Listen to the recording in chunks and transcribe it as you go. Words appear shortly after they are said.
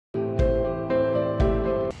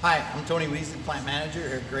Hi, I'm Tony Weasley, plant manager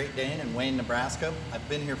here at Great Dane in Wayne, Nebraska. I've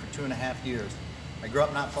been here for 2.5 years. I grew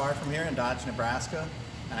up not far from here in Dodge, Nebraska,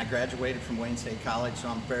 and I graduated from Wayne State College, so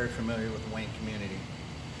I'm very familiar with the Wayne community.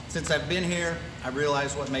 Since I've been here, I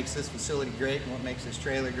realized what makes this facility great and what makes this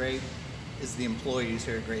trailer great is the employees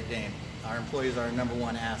here at Great Dane. Our employees are our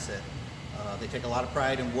 #1 asset. They take a lot of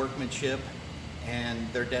pride in workmanship,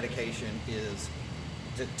 and their dedication is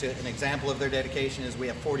an example of their dedication is we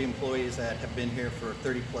have 40 employees that have been here for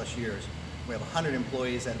 30+ years. We have 100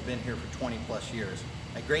 employees that have been here for 20+ years.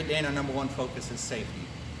 At Great Dane, our #1 focus is safety.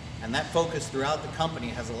 And that focus throughout the company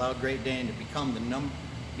has allowed Great Dane to become the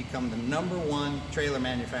 #1 trailer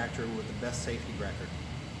manufacturer with the best safety record.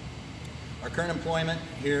 Our current employment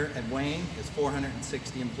here at Wayne is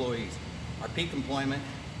 460 employees. Our peak employment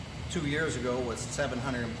 2 years ago was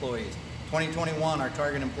 700 employees. 2021, our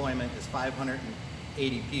target employment is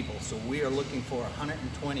 580 people. So we are looking for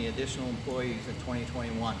 120 additional employees in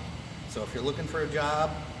 2021. So if you're looking for a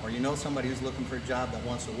job, or you know somebody who's looking for a job that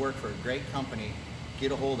wants to work for a great company,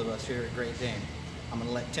 get a hold of us here at Great Dane. I'm going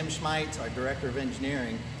to let Tim Schmeitz, our Director of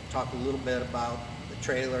Engineering, talk a little bit about the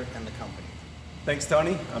trailer and the company. Thanks,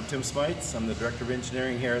 Tony. I'm Tim Schmeitz. I'm the Director of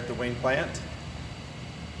Engineering here at the Wayne plant.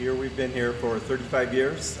 Here we've been here for 35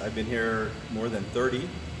 years. I've been here more than 30.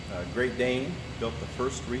 Great Dane built the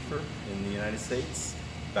first reefer in the United States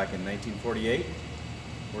back in 1948.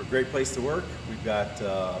 We're a great place to work. We've got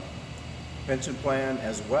a pension plan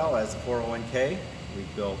as well as a 401k.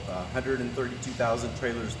 We've built 132,000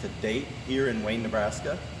 trailers to date here in Wayne,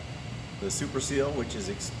 Nebraska. The Super Seal, which is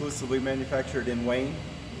exclusively manufactured in Wayne,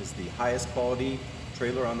 is the highest quality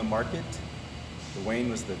trailer on the market. The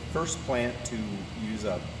Wayne was the first plant to use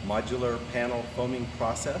a modular panel foaming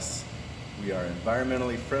process. We are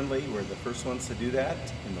environmentally friendly. We're the first ones to do that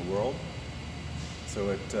in the world. So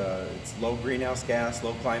it's low greenhouse gas,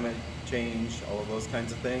 low climate change, all of those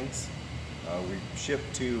kinds of things. We ship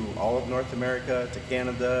to all of North America, to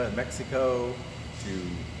Canada, Mexico, to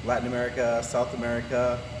Latin America, South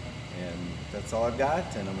America, and that's all I've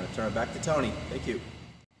got, and I'm going to turn it back to Tony. Thank you.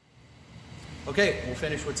 Okay, we'll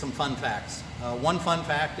finish with some fun facts. One fun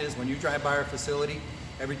fact is when you drive by our facility,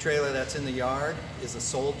 every trailer that's in the yard is a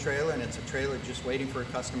sold trailer, and it's a trailer just waiting for a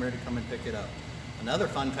customer to come and pick it up. Another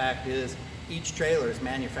fun fact is each trailer is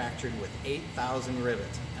manufactured with 8,000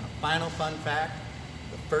 rivets. And a final fun fact,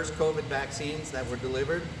 the first COVID vaccines that were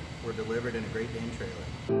delivered in a Great Dane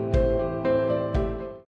trailer.